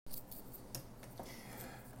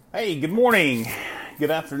Hey, good morning,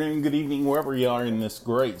 good afternoon, good evening, wherever you are in this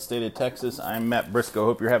great state of Texas. I'm Matt Briscoe.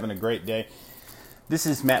 Hope you're having a great day. This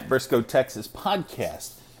is Matt Briscoe Texas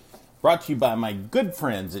Podcast, brought to you by my good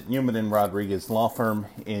friends at Newman and Rodriguez Law Firm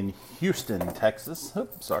in Houston, Texas.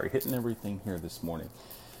 Oops, sorry, hitting everything here this morning.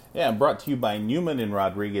 Yeah, brought to you by Newman and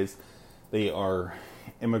Rodriguez. They are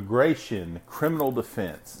immigration, criminal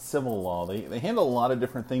defense, civil law. They handle a lot of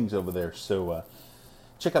different things over there. So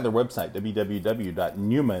check out their website,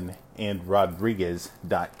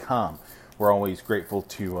 www.newmanandrodriguez.com. We're always grateful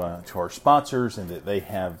to our sponsors and that they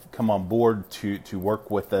have come on board to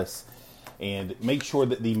work with us and make sure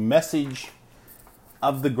that the message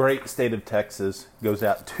of the great state of Texas goes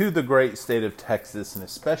out to the great state of Texas, and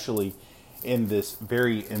especially in this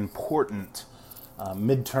very important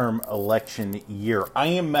midterm election year. I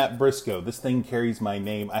am Matt Briscoe. This thing carries my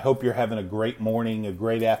name. I hope you're having a great morning, a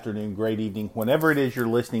great afternoon, great evening, whenever it is you're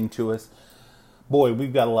listening to us. Boy,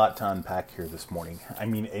 we've got a lot to unpack here this morning. I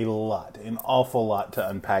mean, a lot, an awful lot to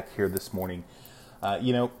unpack here this morning.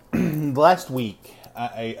 Last week,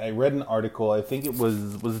 I read an article. I think it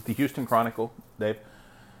was it the Houston Chronicle, Dave?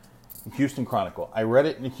 Houston Chronicle. I read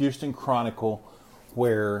it in the Houston Chronicle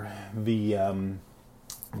where the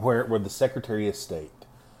Secretary of State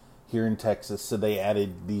here in Texas, so they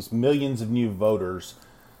added these millions of new voters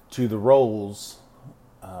to the rolls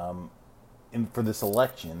for this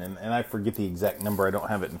election, and I forget the exact number. I don't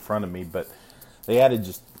have it in front of me, but they added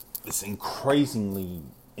just this crazingly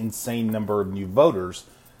insane number of new voters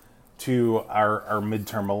to our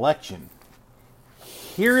midterm election.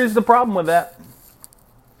 Here is the problem with that.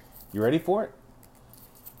 You ready for it?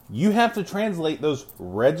 You have to translate those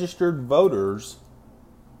registered voters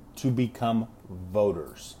to become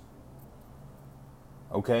voters.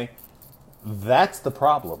 Okay? That's the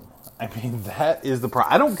problem. I mean, that is the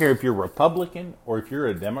problem. I don't care if you're Republican or if you're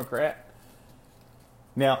a Democrat.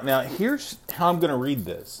 Now here's how I'm going to read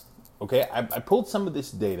this. Okay? I pulled some of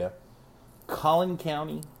this data. Collin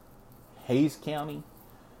County, Hays County,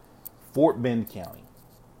 Fort Bend County.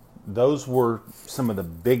 Those were some of the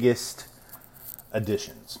biggest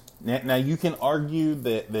additions. Now you can argue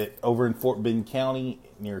that over in Fort Bend County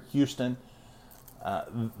near Houston,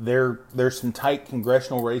 there's some tight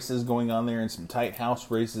congressional races going on there and some tight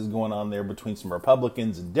House races going on there between some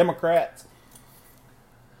Republicans and Democrats.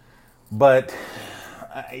 But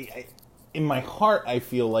in my heart, I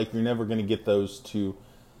feel like you're never going to get those to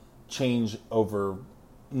change over,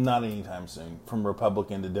 not anytime soon, from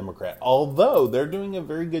Republican to Democrat. Although they're doing a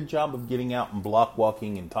very good job of getting out and block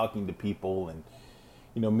walking and talking to people and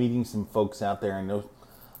meeting some folks out there. I know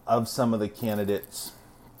of some of the candidates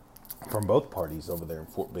from both parties over there in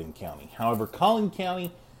Fort Bend County. However, Collin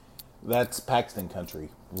County, that's Paxton country.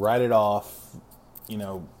 Write it off.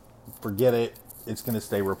 Forget it. It's going to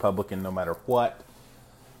stay Republican no matter what.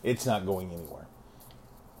 It's not going anywhere.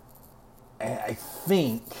 And I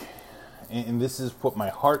think, and this is what my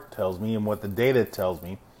heart tells me and what the data tells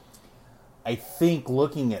me, I think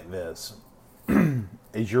looking at this,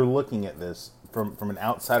 as you're looking at this, from an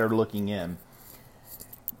outsider looking in,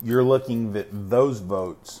 you're looking that those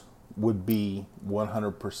votes would be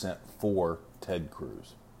 100% for Ted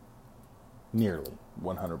Cruz. Nearly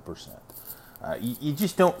 100%. You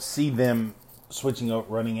just don't see them switching out,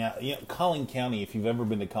 running out. Collin County, if you've ever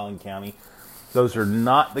been to Collin County, those are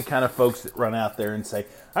not the kind of folks that run out there and say,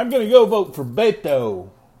 I'm going to go vote for Beto.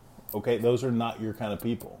 Okay, those are not your kind of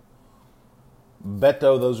people.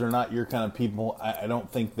 Beto, those are not your kind of people. I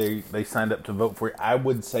don't think they signed up to vote for you. I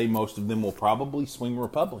would say most of them will probably swing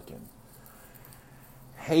Republican.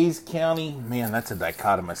 Hays County, man, that's a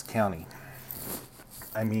dichotomous county.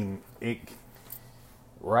 I mean,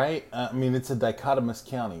 right? I mean, it's a dichotomous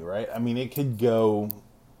county, right? I mean, it could go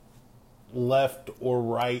left or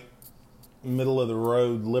right, middle of the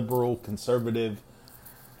road, liberal, conservative,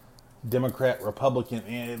 Democrat,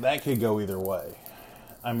 Republican. That could go either way.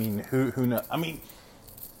 I mean, who knows? I mean,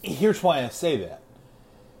 here's why I say that.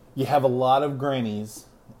 You have a lot of grannies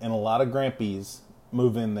and a lot of grandpies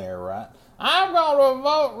move in there, right? I'm going to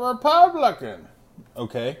vote Republican.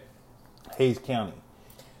 Okay? Hays County.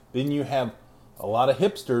 Then you have a lot of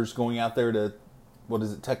hipsters going out there to,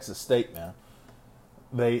 Texas State now.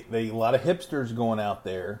 A lot of hipsters going out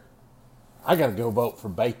there. I got to go vote for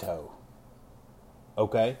Beto.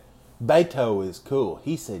 Okay? Beto is cool.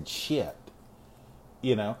 He said shit.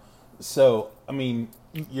 So I mean,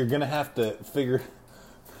 you're gonna have to figure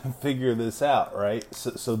this out, right?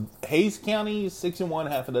 So Hays County 6-1,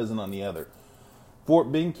 half a dozen on the other.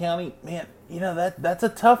 Fort Bend County, man, that's a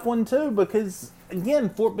tough one too, because again,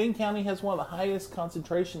 Fort Bend County has one of the highest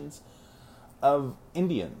concentrations of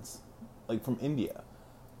Indians, like from India.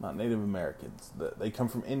 not Native Americans. They come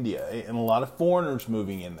from India, and a lot of foreigners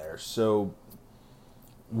moving in there. So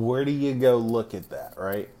where do you go look at that,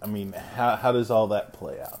 right? I mean, how does all that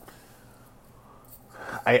play out?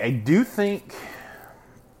 I do think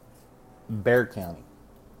Bexar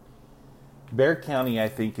County, I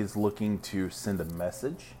think, is looking to send a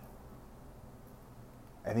message.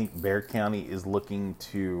 I think Bexar County is looking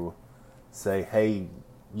to say, hey,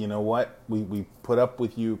 you know what? We put up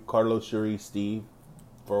with you, Carlos, Shuri, Steve,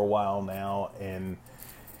 for a while now, and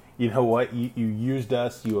you know what? You used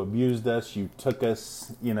us, you abused us, you took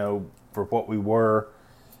us, for what we were,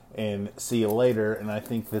 and see you later. And I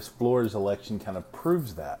think this Flores election kind of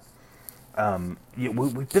proves that.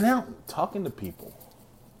 We've been out talking to people.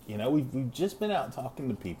 We've just been out talking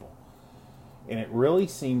to people, and it really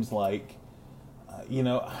seems like,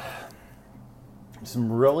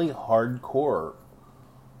 some really hardcore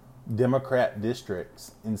Democrat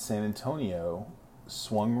districts in San Antonio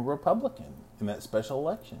swung Republican in that special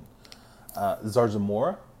election.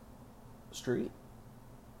 Zarzamora Street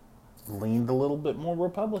leaned a little bit more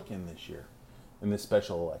Republican this year in this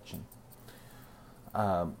special election.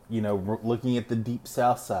 Looking at the deep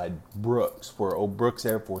south side, Brooks, where old Brooks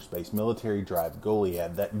Air Force Base, Military Drive,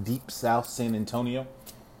 Goliad, that deep south San Antonio,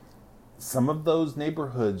 some of those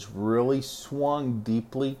neighborhoods really swung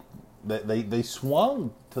deeply. They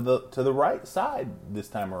swung to the right side this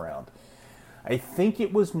time around. I think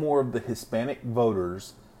it was more of the Hispanic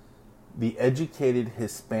voters, the educated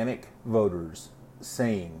Hispanic voters,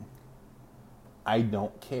 saying, I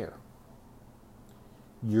don't care.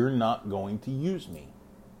 You're not going to use me.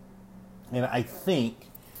 And I think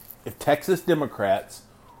if Texas Democrats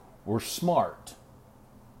were smart,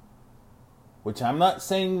 which I'm not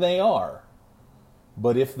saying they are,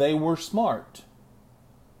 but if they were smart,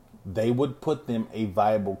 they would put them a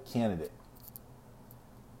viable candidate.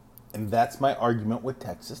 And that's my argument with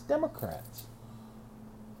Texas Democrats.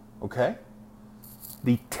 Okay?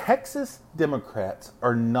 The Texas Democrats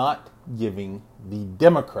are not giving the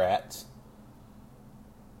Democrats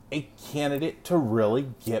a candidate to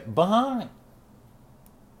really get behind.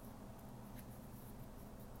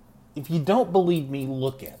 If you don't believe me,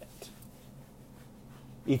 look at it.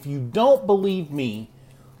 If you don't believe me,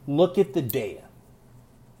 look at the data.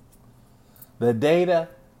 The data,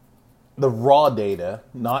 the raw data,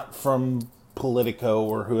 not from Politico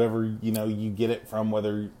or whoever, you get it from,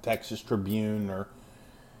 whether Texas Tribune or,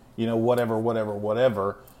 whatever.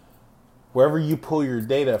 Wherever you pull your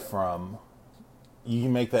data from, you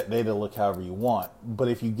can make that data look however you want. But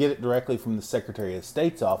if you get it directly from the Secretary of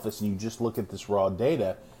State's office and you just look at this raw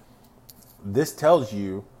data, this tells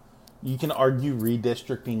you, you can argue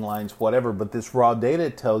redistricting lines, whatever, but this raw data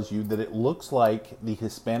tells you that it looks like the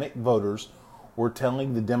Hispanic voters were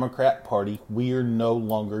telling the Democrat Party, we are no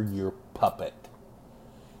longer your puppet.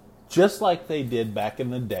 Just like they did back in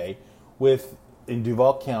the day in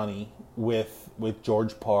Duval County with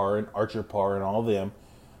George Parr and Archer Parr and all of them.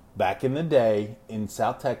 Back in the day in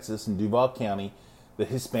South Texas and Duval County, the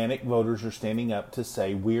Hispanic voters are standing up to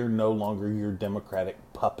say, we are no longer your Democratic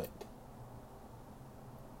puppet.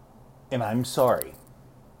 And I'm sorry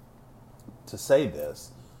to say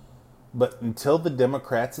this, but until the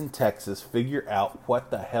Democrats in Texas figure out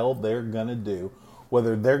what the hell they're going to do,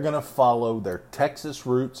 whether they're going to follow their Texas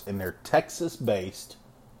roots and they're Texas based,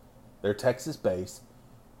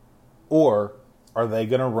 or are they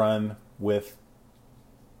going to run with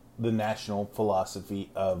the national philosophy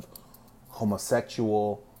of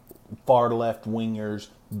homosexual, far left wingers,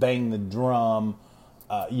 bang the drum,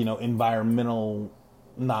 environmental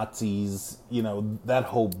Nazis, that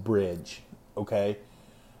whole bridge, okay?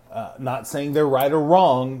 Not saying they're right or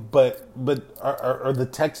wrong, but are the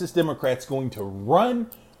Texas Democrats going to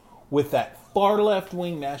run with that far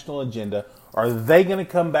left-wing national agenda? Are they going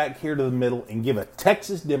to come back here to the middle and give a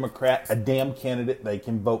Texas Democrat a damn candidate they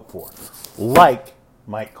can vote for? Like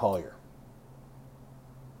Mike Collier.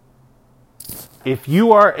 If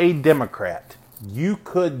you are a Democrat, you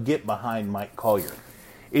could get behind Mike Collier.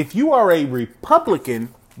 If you are a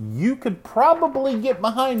Republican, you could probably get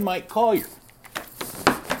behind Mike Collier.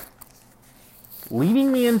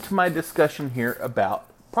 Leading me into my discussion here about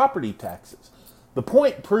property taxes. The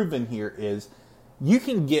point proven here is you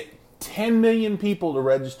can get 10 million people to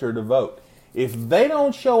register to vote. If they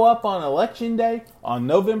don't show up on Election Day, on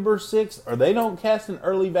November 6th, or they don't cast an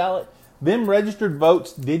early ballot, them registered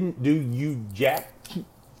votes didn't do you jack.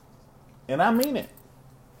 And I mean it.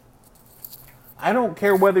 I don't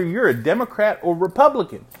care whether you're a Democrat or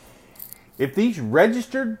Republican. If these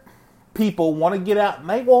registered people want to get out and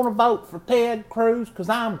they want to vote for Ted Cruz because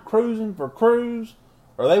I'm cruising for Cruz,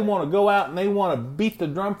 or they want to go out and they want to beat the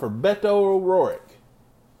drum for Beto O'Rourke,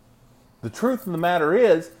 The truth of the matter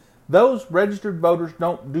is, those registered voters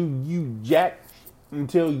don't do you jack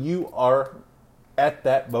until you are at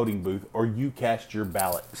that voting booth or you cast your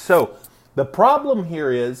ballot. So the problem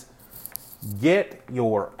here is, get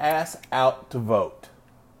your ass out to vote.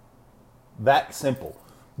 That simple.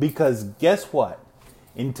 Because guess what?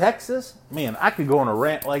 In Texas, man, I could go on a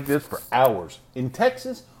rant like this for hours. In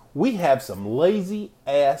Texas, we have some lazy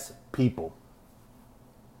ass people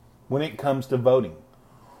when it comes to voting.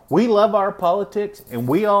 We love our politics and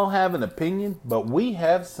we all have an opinion, but we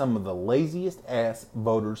have some of the laziest ass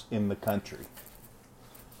voters in the country.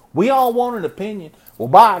 We all want an opinion. Well,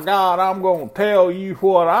 by God, I'm going to tell you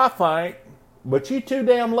what I think. But you too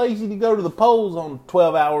damn lazy to go to the polls on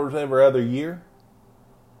 12 hours every other year.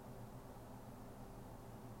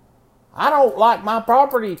 I don't like my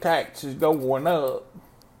property taxes going up.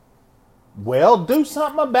 Well, do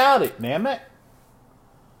something about it, damn it.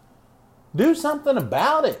 Do something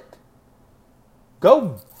about it.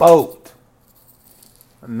 Go vote.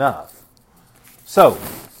 Enough. So,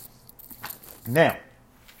 now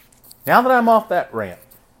that I'm off that rant,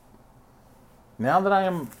 now that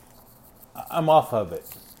I'm off of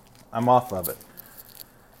it.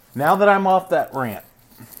 Now that I'm off that rant,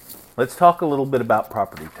 let's talk a little bit about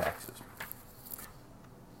property taxes.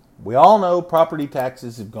 We all know property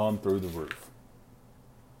taxes have gone through the roof.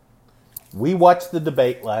 We watched the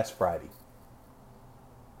debate last Friday.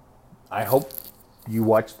 I hope you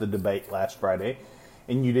watched the debate last Friday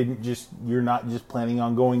and you're not just planning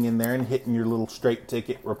on going in there and hitting your little straight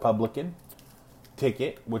ticket Republican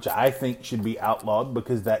ticket, which I think should be outlawed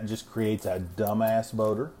because that just creates a dumbass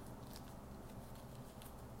voter.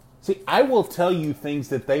 See, I will tell you things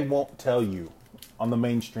that they won't tell you on the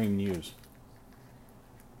mainstream news.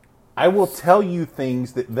 I will tell you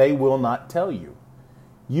things that they will not tell you.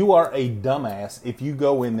 You are a dumbass if you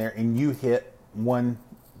go in there and you hit one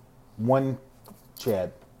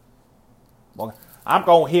Chad. Well, I'm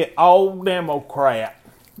going to hit all Democrat.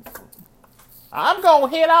 I'm going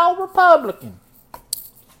to hit all Republican.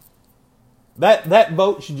 That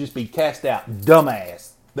vote should just be cast out.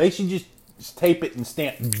 Dumbass. They should just tape it and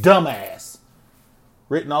stamp dumbass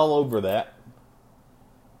written all over that.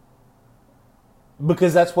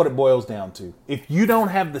 Because that's what it boils down to. If you don't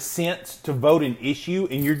have the sense to vote an issue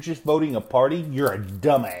and you're just voting a party, you're a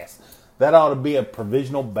dumbass. That ought to be a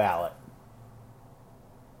provisional ballot.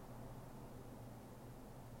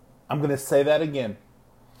 I'm going to say that again.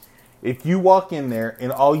 If you walk in there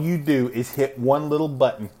and all you do is hit one little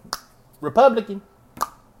button, Republican,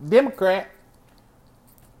 Democrat,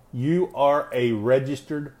 you are a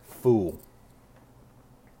registered fool.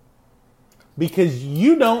 Because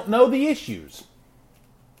you don't know the issues.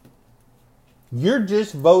 You're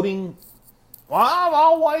just voting, well, I've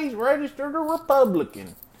always registered a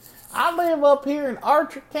Republican. I live up here in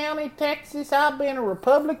Archer County, Texas. I've been a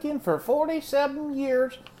Republican for 47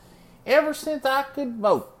 years, ever since I could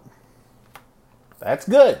vote. That's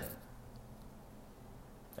good.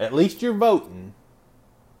 At least you're voting.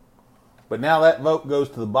 But now that vote goes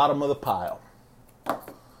to the bottom of the pile.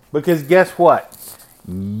 Because guess what?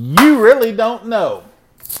 You really don't know.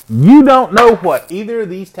 You don't know what either of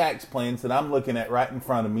these tax plans that I'm looking at right in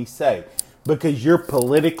front of me say. Because you're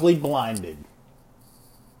politically blinded.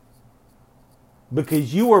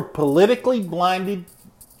 Because you are politically blinded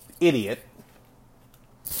idiot.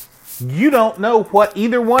 You don't know what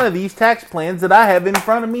either one of these tax plans that I have in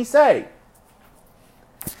front of me say.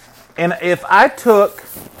 And if I took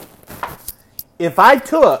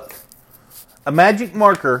a magic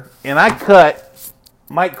marker and I cut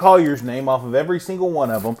Mike Collier's name off of every single one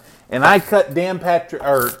of them, and I cut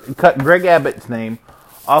cut Greg Abbott's name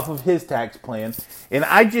off of his tax plan, and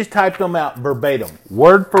I just typed them out verbatim,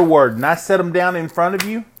 word for word, and I set them down in front of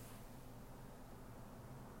you,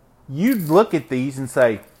 you'd look at these and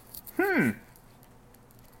say,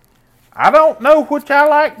 I don't know which I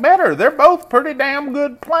like better. They're both pretty damn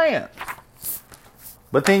good plans.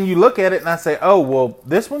 But then you look at it and I say, oh, well,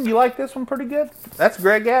 this one, you like this one pretty good? That's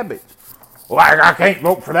Greg Abbott. Well, I can't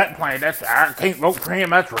vote for that plan. I can't vote for him.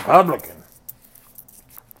 That's Republican.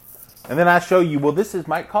 And then I show you, well, this is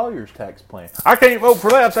Mike Collier's tax plan. I can't vote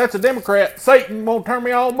for that. That's a Democrat. Satan won't turn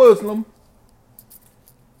me all Muslim.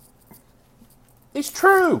 It's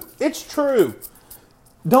true. It's true.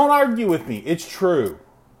 Don't argue with me. It's true.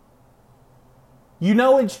 You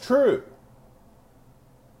know it's true.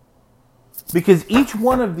 Because each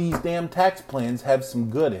one of these damn tax plans have some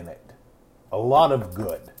good in it. A lot of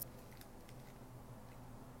good.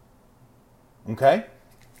 Okay?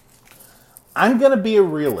 I'm going to be a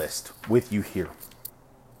realist with you here.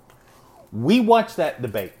 We watched that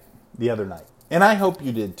debate the other night. And I hope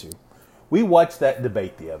you did too. We watched that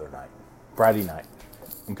debate the other night. Friday night.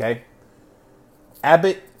 Okay?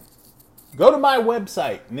 Abbott, go to my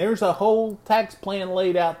website, and there's a whole tax plan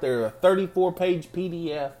laid out there, a 34-page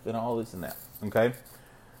PDF, and all this and that. Okay?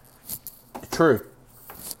 True.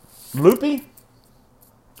 Loopy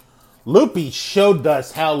showed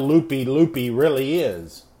us how loopy really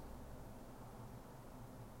is.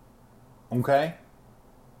 Okay?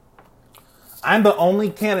 I'm the only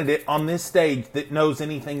candidate on this stage that knows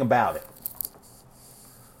anything about it.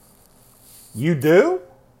 You do?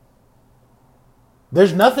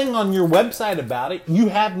 There's nothing on your website about it. You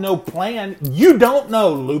have no plan. You don't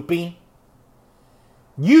know, Loopy.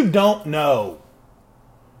 You don't know.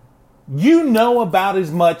 You know about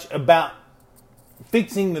as much about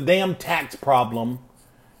fixing the damn tax problem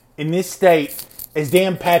in this state as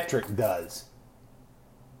Dan Patrick does.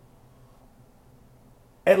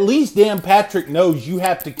 At least Dan Patrick knows you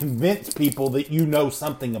have to convince people that you know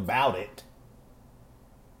something about it.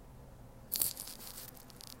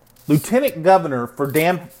 Lieutenant Governor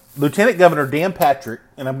Dan Patrick,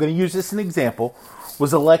 and I'm going to use this as an example,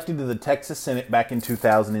 was elected to the Texas Senate back in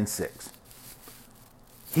 2006.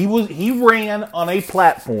 He ran on a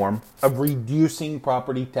platform of reducing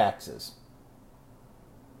property taxes.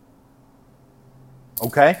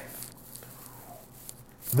 Okay?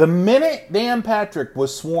 The minute Dan Patrick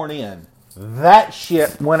was sworn in, that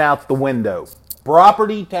shit went out the window.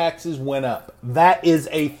 Property taxes went up. That is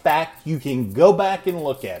a fact. You can go back and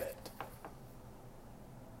look at it.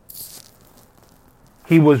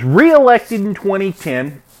 He was reelected in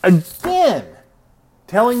 2010, again,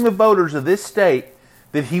 telling the voters of this state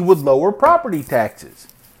that he would lower property taxes.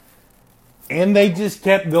 And they just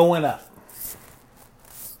kept going up.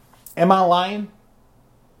 Am I lying?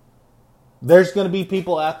 There's going to be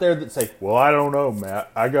people out there that say, well, I don't know,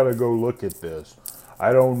 Matt. I got to go look at this.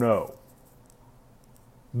 I don't know.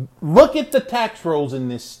 Look at the tax rolls in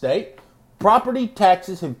this state. Property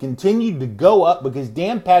taxes have continued to go up because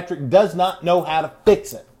Dan Patrick does not know how to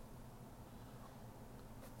fix it.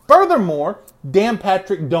 Furthermore, Dan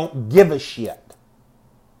Patrick don't give a shit.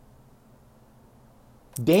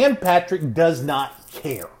 Dan Patrick does not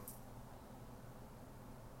care.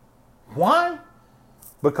 Why?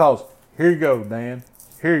 Because here you go, Dan.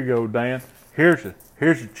 Here you go, Dan. Here's a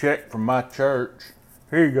check from my church.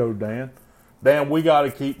 Here you go, Dan. Dan, we got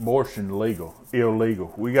to keep abortion illegal.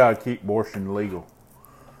 We got to keep abortion legal.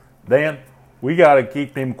 Dan, we got to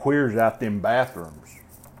keep them queers out them bathrooms.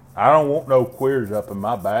 I don't want no queers up in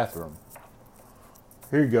my bathroom.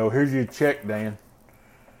 Here you go. Here's your check, Dan.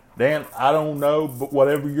 Dan, I don't know, but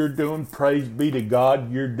whatever you're doing, praise be to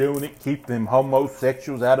God, you're doing it. Keep them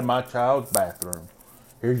homosexuals out of my child's bathroom.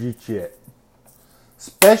 Here's your check.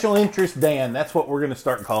 Special Interest Dan. That's what we're going to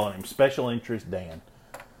start calling him. Special Interest Dan.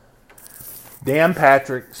 Dan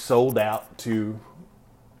Patrick sold out to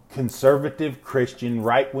conservative, Christian,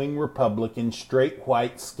 right-wing Republican, straight,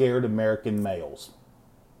 white, scared American males.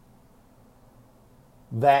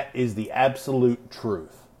 That is the absolute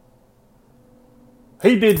truth.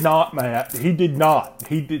 He did not, Matt. He did not.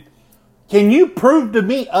 He did. Can you prove to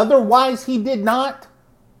me otherwise he did not?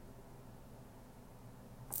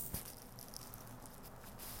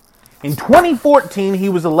 In 2014, he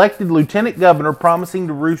was elected lieutenant governor, promising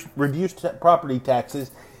to reduce property taxes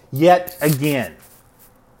yet again.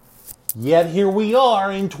 Yet here we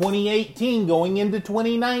are in 2018, going into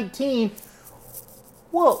 2019.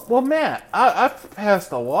 Well, Matt, I've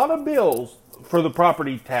passed a lot of bills for the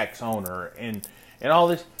property tax owner and all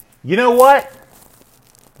this. You know what?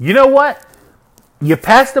 You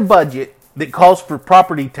passed a budget that calls for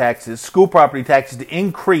property taxes, school property taxes, to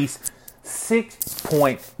increase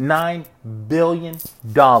 $6.9 billion in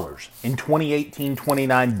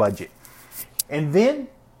 2018-29 budget. And then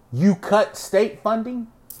you cut state funding,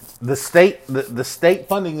 the state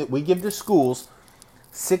funding that we give to schools,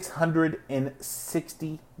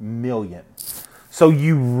 $660 million. So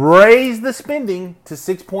you raise the spending to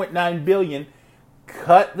 $6.9 billion,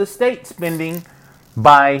 cut the state spending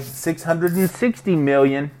by $660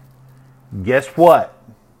 million. Guess what?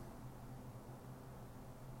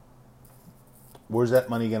 Where's that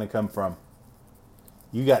money going to come from?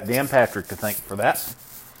 You got Dan Patrick to thank for that.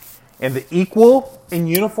 And the equal and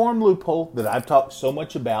uniform loophole that I've talked so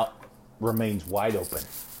much about remains wide open.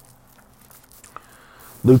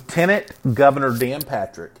 Lieutenant Governor Dan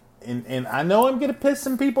Patrick, and I know I'm going to piss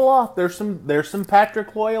some people off. There's some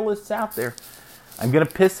Patrick loyalists out there. I'm going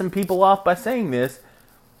to piss some people off by saying this,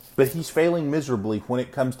 but he's failing miserably when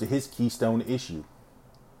it comes to his keystone issue.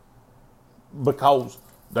 Because,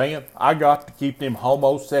 Dan, I got to keep them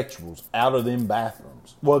homosexuals out of them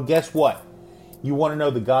bathrooms. Well, guess what? You want to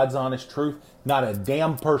know the God's honest truth? Not a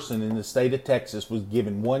damn person in the state of Texas was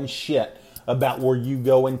giving one shit about where you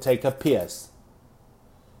go and take a piss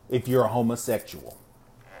if you're a homosexual.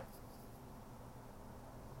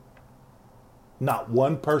 Not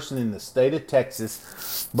one person in the state of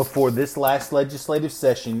Texas before this last legislative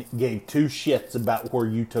session gave two shits about where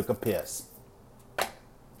you took a piss.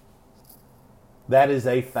 That is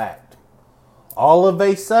a fact. All of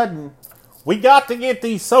a sudden, we got to get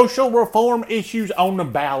these social reform issues on the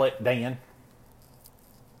ballot, Dan.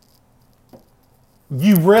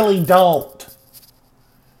 You really don't.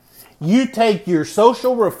 You take your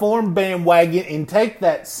social reform bandwagon and take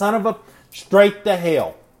that son of a straight to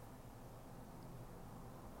hell.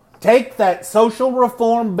 Take that social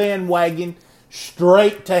reform bandwagon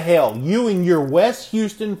straight to hell. You and your West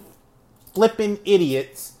Houston flipping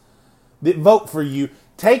idiots that vote for you,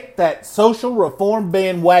 take that social reform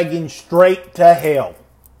bandwagon straight to hell.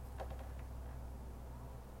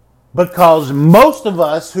 Because most of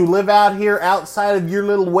us who live out here outside of your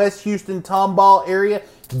little West Houston Tomball area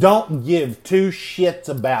don't give two shits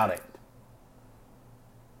about it.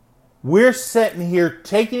 We're sitting here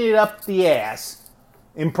taking it up the ass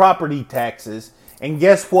in property taxes, and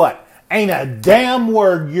guess what? Ain't a damn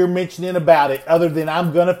word you're mentioning about it other than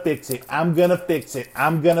I'm gonna fix it, I'm gonna fix it,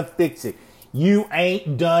 I'm gonna fix it. You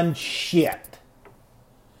ain't done shit.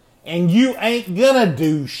 And you ain't gonna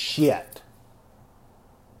do shit.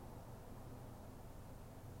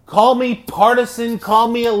 Call me partisan, call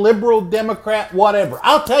me a liberal Democrat, whatever.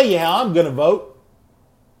 I'll tell you how I'm gonna vote.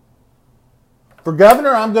 For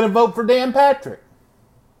governor, I'm gonna vote for Dan Patrick.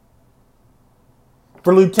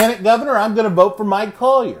 For lieutenant governor, I'm going to vote for Mike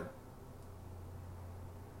Collier.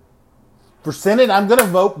 For Senate, I'm going to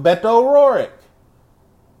vote Beto O'Rourke.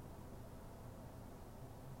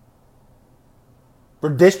 For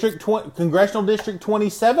Congressional District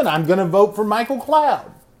 27, I'm going to vote for Michael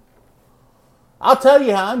Cloud. I'll tell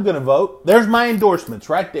you how I'm going to vote. There's my endorsements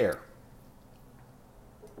right there.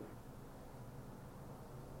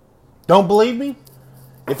 Don't believe me?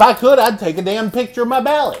 If I could, I'd take a damn picture of my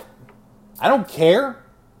ballot. I don't care.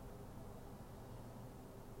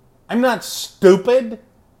 I'm not stupid.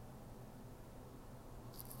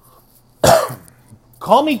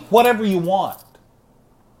 Call me whatever you want.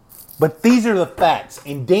 But these are the facts.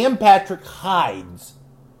 And Dan Patrick hides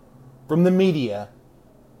from the media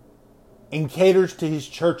and caters to his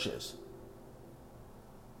churches.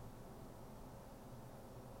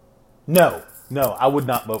 No, I would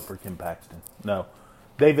not vote for Kim Paxton. No.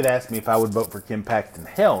 David asked me if I would vote for Kim Paxton.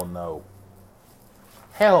 Hell no.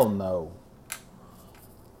 Hell no.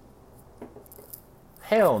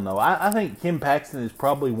 Hell no. I think Kim Paxton is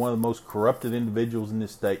probably one of the most corrupted individuals in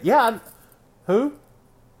this state. Yeah. Who?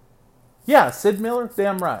 Yeah, Sid Miller?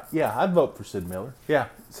 Damn right. Yeah, I'd vote for Sid Miller. Yeah,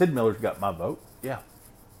 Sid Miller's got my vote. Yeah.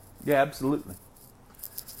 Yeah, absolutely.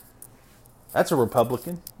 That's a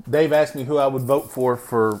Republican. Dave asked me who I would vote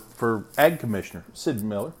for Ag Commissioner. Sid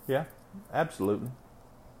Miller. Yeah, absolutely.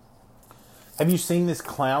 Have you seen this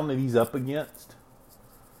clown that he's up against?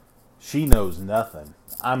 She knows nothing.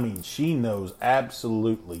 I mean, she knows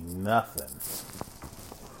absolutely nothing.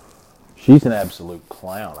 She's an absolute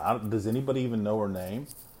clown. Does anybody even know her name?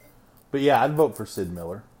 But yeah, I'd vote for Sid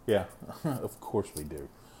Miller. Yeah, of course we do.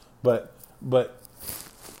 But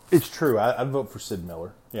it's true. I'd vote for Sid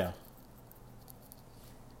Miller. Yeah.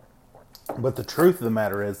 But the truth of the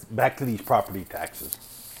matter is, back to these property taxes.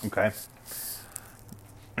 Okay?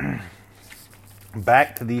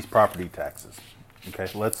 Back to these property taxes. Okay,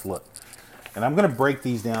 let's look. And I'm going to break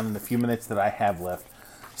these down in the few minutes that I have left.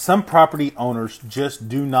 Some property owners just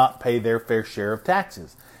do not pay their fair share of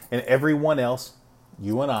taxes. And everyone else,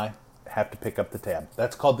 you and I, have to pick up the tab.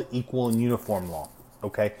 That's called the Equal and Uniform Law.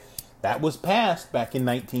 Okay? That was passed back in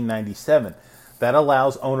 1997. That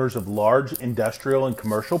allows owners of large industrial and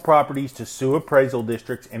commercial properties to sue appraisal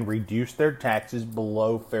districts and reduce their taxes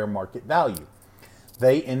below fair market value.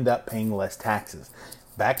 They end up paying less taxes.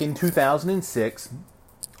 Back in 2006,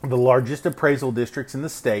 the largest appraisal districts in the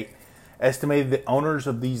state estimated that owners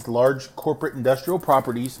of these large corporate industrial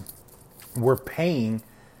properties were underpaying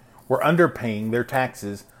their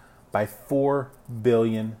taxes by $4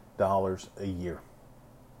 billion a year.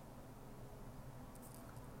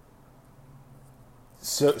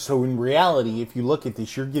 So in reality, if you look at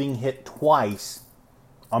this, you're getting hit twice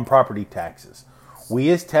on property taxes. We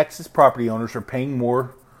as Texas property owners are paying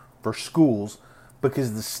more for schools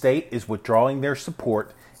because the state is withdrawing their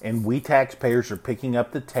support, and we taxpayers are picking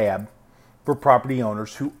up the tab for property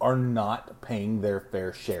owners who are not paying their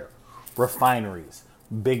fair share. Refineries,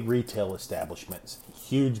 big retail establishments,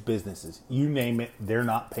 huge businesses, you name it, they're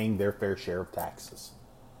not paying their fair share of taxes.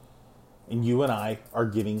 And you and I are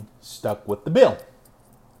getting stuck with the bill.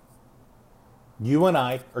 You and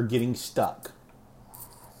I are getting stuck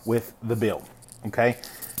with the bill. Okay?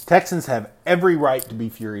 Texans have every right to be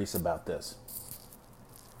furious about this.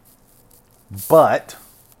 But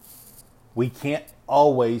we can't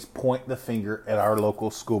always point the finger at our local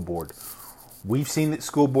school board. We've seen that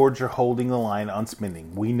school boards are holding the line on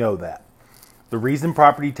spending. We know that. The reason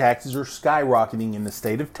property taxes are skyrocketing in the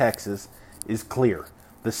state of Texas is clear.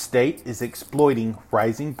 The state is exploiting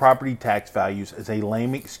rising property tax values as a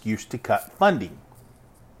lame excuse to cut funding.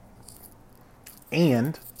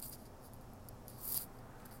 And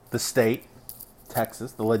the state,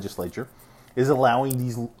 Texas, the legislature, is allowing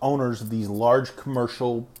these owners of these large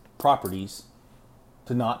commercial properties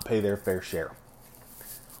to not pay their fair share.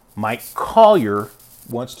 Mike Collier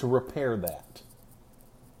wants to repair that.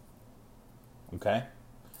 Okay?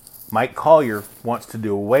 Mike Collier wants to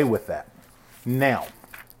do away with that. Now,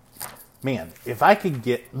 man, if I could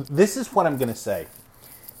get... This is what I'm going to say.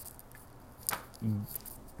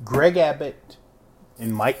 Greg Abbott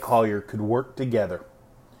and Mike Collier could work together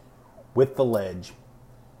with the ledge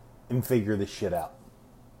and figure this shit out.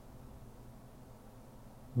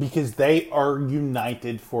 Because they are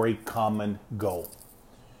united for a common goal.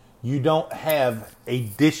 You don't have a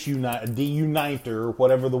deuniter, or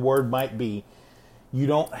whatever the word might be. You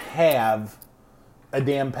don't have a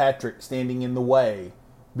Dan Patrick standing in the way,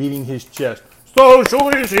 beating his chest. Social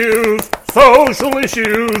issues, social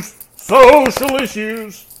issues, social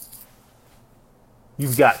issues.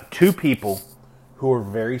 You've got two people who are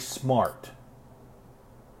very smart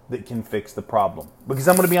that can fix the problem. Because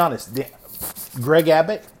I'm going to be honest, Greg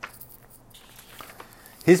Abbott,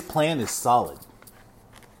 his plan is solid.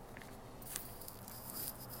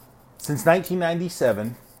 Since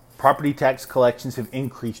 1997, property tax collections have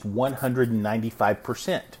increased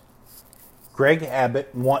 195%. Greg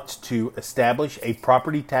Abbott wants to establish a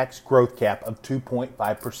property tax growth cap of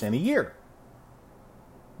 2.5% a year.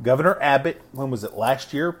 Governor Abbott, when was it,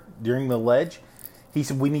 last year, during the ledge, he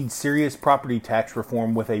said we need serious property tax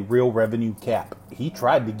reform with a real revenue cap. He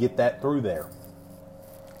tried to get that through there.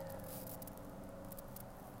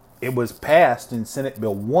 It was passed in Senate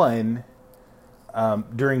Bill 1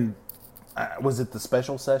 during, was it the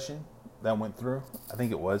special session that went through? I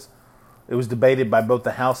think it was. It was debated by both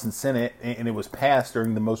the House and Senate, and it was passed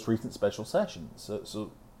during the most recent special session.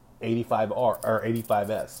 So 85R or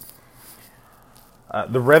 85S.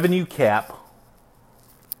 The revenue cap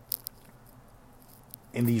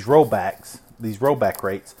in these rollback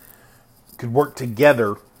rates could work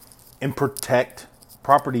together and protect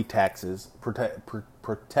property taxes, protect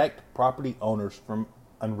property owners from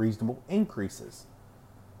unreasonable increases.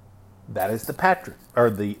 That is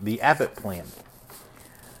the Abbott plan.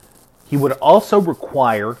 He would also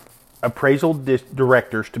require appraisal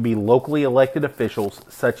directors to be locally elected officials,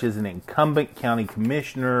 such as an incumbent county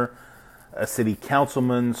commissioner, a city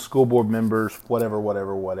councilman, school board members,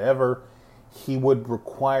 whatever. He would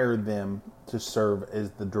require them to serve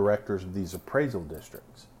as the directors of these appraisal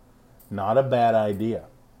districts. Not a bad idea.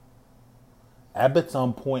 Abbott's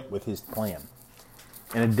on point with his plan.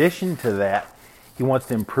 In addition to that, he wants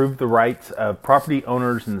to improve the rights of property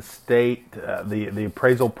owners in the state, the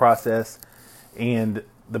appraisal process, and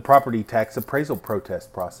the property tax appraisal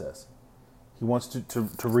protest process. He wants to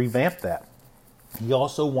revamp that. He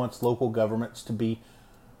also wants local governments to be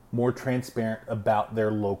more transparent about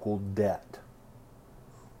their local debt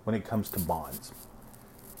when it comes to bonds.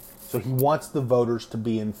 So he wants the voters to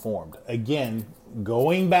be informed. Again,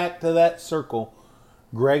 going back to that circle,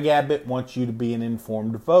 Greg Abbott wants you to be an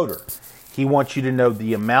informed voter. He wants you to know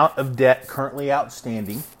the amount of debt currently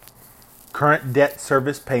outstanding, current debt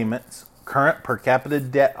service payments, current per capita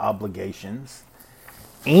debt obligations,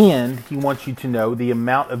 and he wants you to know the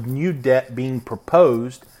amount of new debt being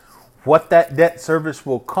proposed, what that debt service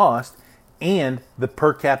will cost, and the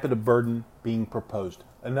per capita burden being proposed.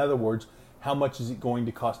 In other words, how much is it going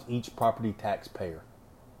to cost each property taxpayer?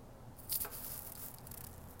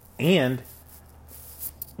 And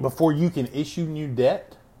before you can issue new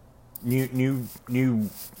debt,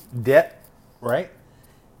 right?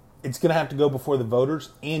 It's going to have to go before the voters,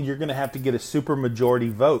 and you're going to have to get a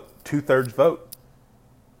supermajority vote, 2/3 vote,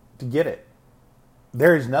 to get it.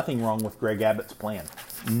 There is nothing wrong with Greg Abbott's plan.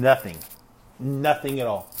 Nothing. Nothing at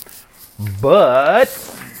all. But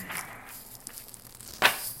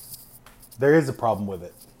there is a problem with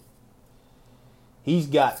it. He's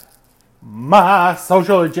got my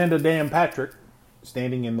social agenda Dan Patrick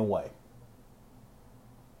standing in the way.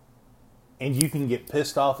 And you can get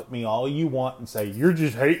pissed off at me all you want and say, you're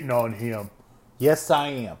just hating on him. Yes, I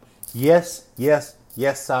am. Yes,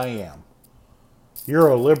 I am. You're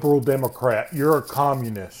a liberal Democrat. You're a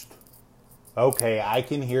communist. Okay, I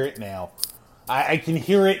can hear it now. I can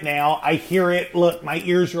hear it now. I hear it. Look, my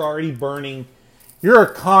ears are already burning. You're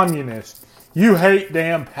a communist. You hate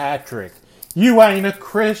Dan Patrick. You ain't a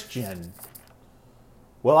Christian.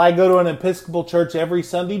 Well, I go to an Episcopal church every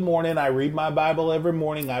Sunday morning. I read my Bible every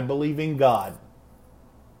morning. I believe in God.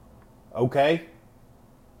 Okay?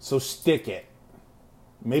 So stick it.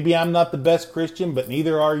 Maybe I'm not the best Christian, but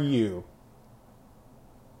neither are you.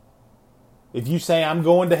 If you say I'm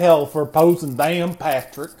going to hell for opposing Dan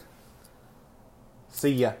Patrick, see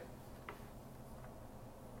ya.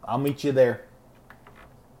 I'll meet you there.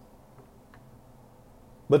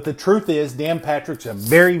 But the truth is, Dan Patrick's a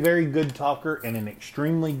very, very good talker and an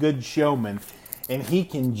extremely good showman. And he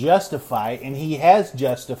can justify, and he has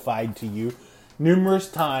justified to you numerous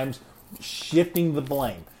times, shifting the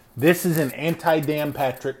blame. This is an anti-Dan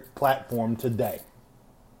Patrick platform today.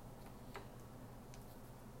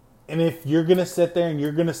 And if you're going to sit there and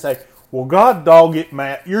you're going to say, well, God dog it,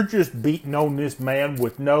 Matt, you're just beating on this man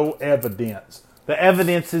with no evidence. The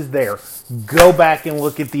evidence is there. Go back and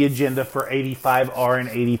look at the agenda for 85R and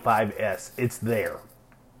 85S. It's there.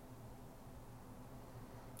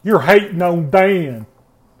 You're hating on Dan.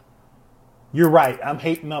 You're right. I'm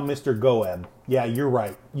hating on Mr. Goeb. Yeah, you're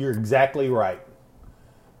right. You're exactly right.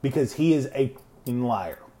 Because he is a f***ing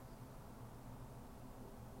liar.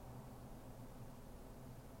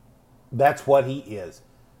 That's what he is.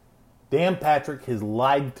 Dan Patrick has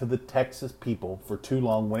lied to the Texas people for too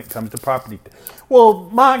long when it comes to property. Well,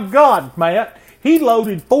 my God, Matt, he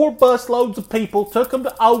loaded 4 bus loads of people, took them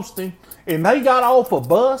to Austin, and they got off a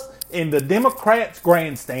bus, and the Democrats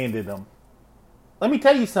grandstanded them. Let me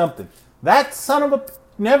tell you something. That son of a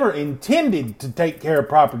never intended to take care of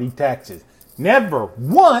property taxes. Never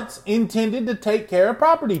once intended to take care of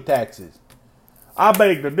property taxes. I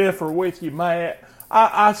beg to differ with you, Matt.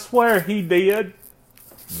 I swear he did.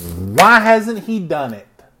 Why hasn't he done it?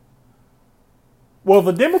 Well,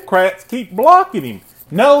 the Democrats keep blocking him.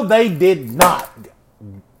 No, they did not.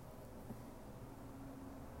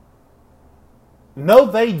 No,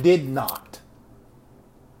 they did not.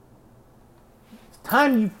 It's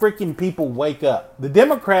time you freaking people wake up. The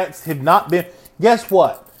Democrats have not been... Guess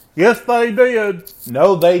what? Yes, they did.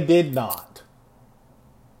 No, they did not.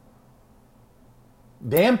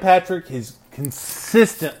 Dan Patrick has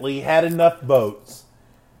consistently had enough votes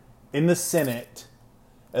in the Senate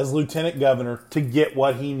as lieutenant governor to get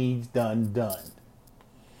what he needs done.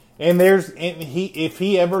 And if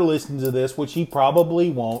he ever listens to this, which he probably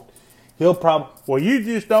won't, he'll probably... Well, you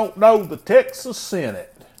just don't know the Texas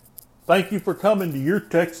Senate. Thank you for coming to your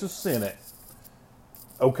Texas Senate.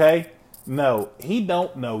 Okay? No, he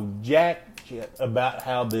don't know jack shit about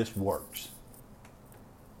how this works.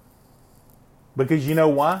 Because you know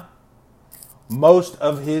why? Most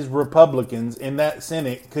of his Republicans in that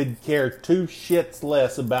Senate could care 2 shits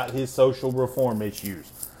less about his social reform issues.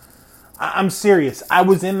 I'm serious. I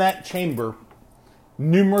was in that chamber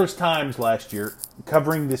numerous times last year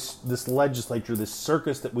covering this legislature, this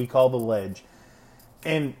circus that we call the Ledge.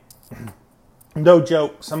 And no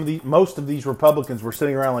joke, most of these Republicans were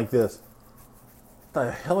sitting around like this. What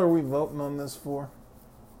the hell are we voting on this for?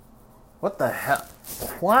 What the hell?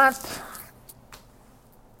 What?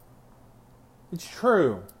 It's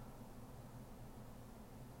true.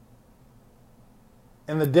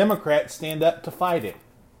 And the Democrats stand up to fight it.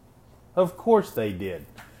 Of course they did.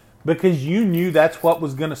 Because you knew that's what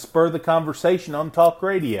was going to spur the conversation on talk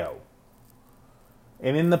radio.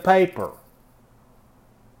 And in the paper.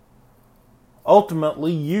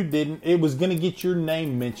 Ultimately, you didn't. It was going to get your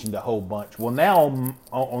name mentioned a whole bunch. Well, now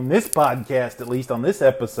on this podcast, at least on this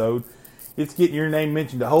episode, it's getting your name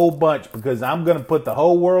mentioned a whole bunch because I'm going to put the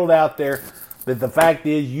whole world out there that the fact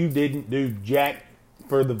is you didn't do jack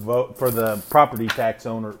for the vote for the property tax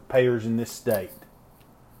payers in this state.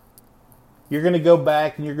 You're going to go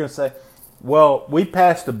back and you're going to say, well, we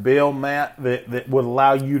passed a bill, Matt, that would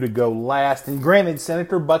allow you to go last. And granted,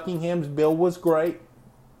 Senator Buckingham's bill was great.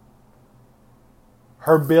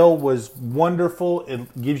 Her bill was wonderful.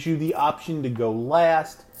 It gives you the option to go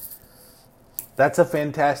last. That's a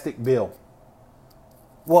fantastic bill.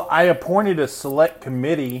 Well, I appointed a select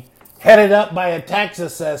committee headed up by a tax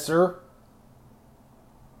assessor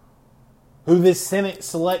who this Senate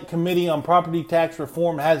Select Committee on Property Tax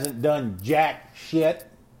Reform hasn't done jack shit.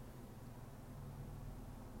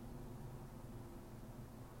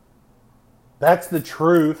 That's the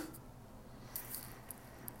truth.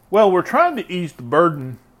 Well, we're trying to ease the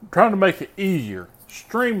burden, trying to make it easier,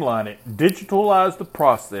 streamline it, digitalize the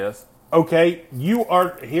process. Okay,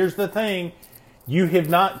 here's the thing. You have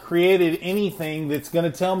not created anything that's going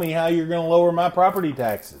to tell me how you're going to lower my property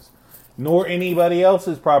taxes, nor anybody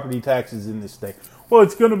else's property taxes in this state. Well,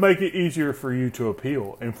 it's going to make it easier for you to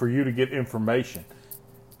appeal and for you to get information.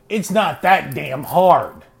 It's not that damn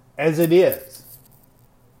hard as it is.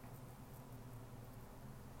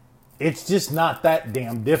 It's just not that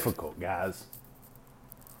damn difficult, guys.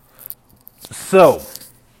 So,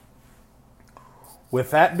 with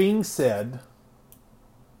that being said,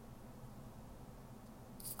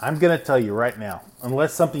 I'm going to tell you right now,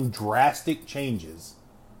 unless something drastic changes,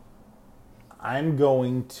 I'm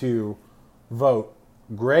going to vote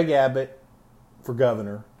Greg Abbott for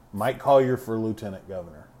governor, Mike Collier for lieutenant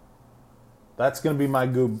governor. That's going to be my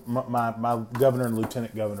governor and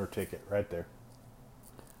lieutenant governor ticket right there.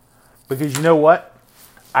 Because you know what?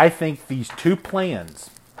 I think these two plans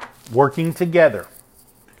working together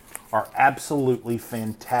are absolutely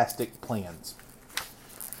fantastic plans.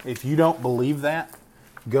 If you don't believe that,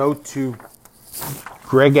 go to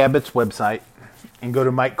Greg Abbott's website and go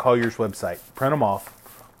to Mike Collier's website. Print them off.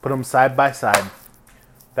 Put them side by side.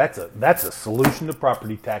 That's a solution to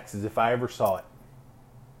property taxes if I ever saw it.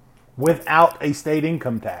 Without a state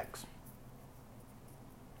income tax.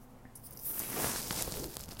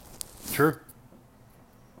 True.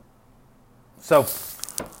 So,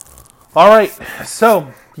 all right.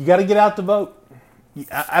 So, you got to get out to vote.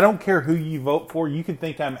 I don't care who you vote for. You can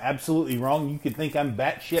think I'm absolutely wrong. You can think I'm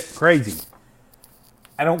batshit crazy.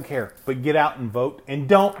 I don't care. But get out and vote. And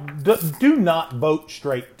do not vote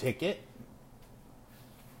straight ticket.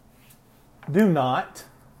 Do not.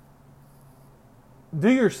 Do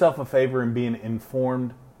yourself a favor and be an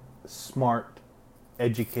informed, smart,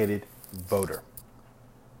 educated voter.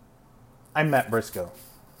 I'm Matt Briscoe.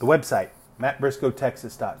 The website,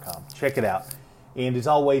 mattbriscoetexas.com. Check it out. And as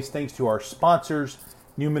always, thanks to our sponsors,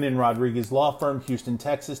 Newman and Rodriguez Law Firm, Houston,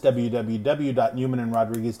 Texas,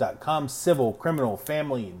 www.newmanandrodriguez.com, civil, criminal,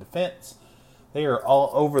 family, and defense. They are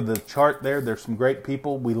all over the chart there. There's some great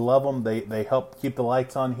people. We love them. They help keep the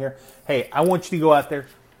lights on here. Hey, I want you to go out there,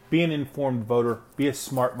 be an informed voter, be a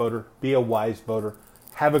smart voter, be a wise voter.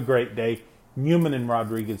 Have a great day. Newman and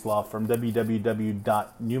Rodriguez Law Firm,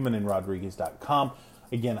 www.newmanandrodriguez.com.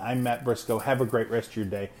 Again, I'm Matt Briscoe. Have a great rest of your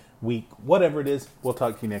day, week, whatever it is. We'll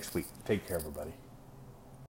talk to you next week. Take care, everybody.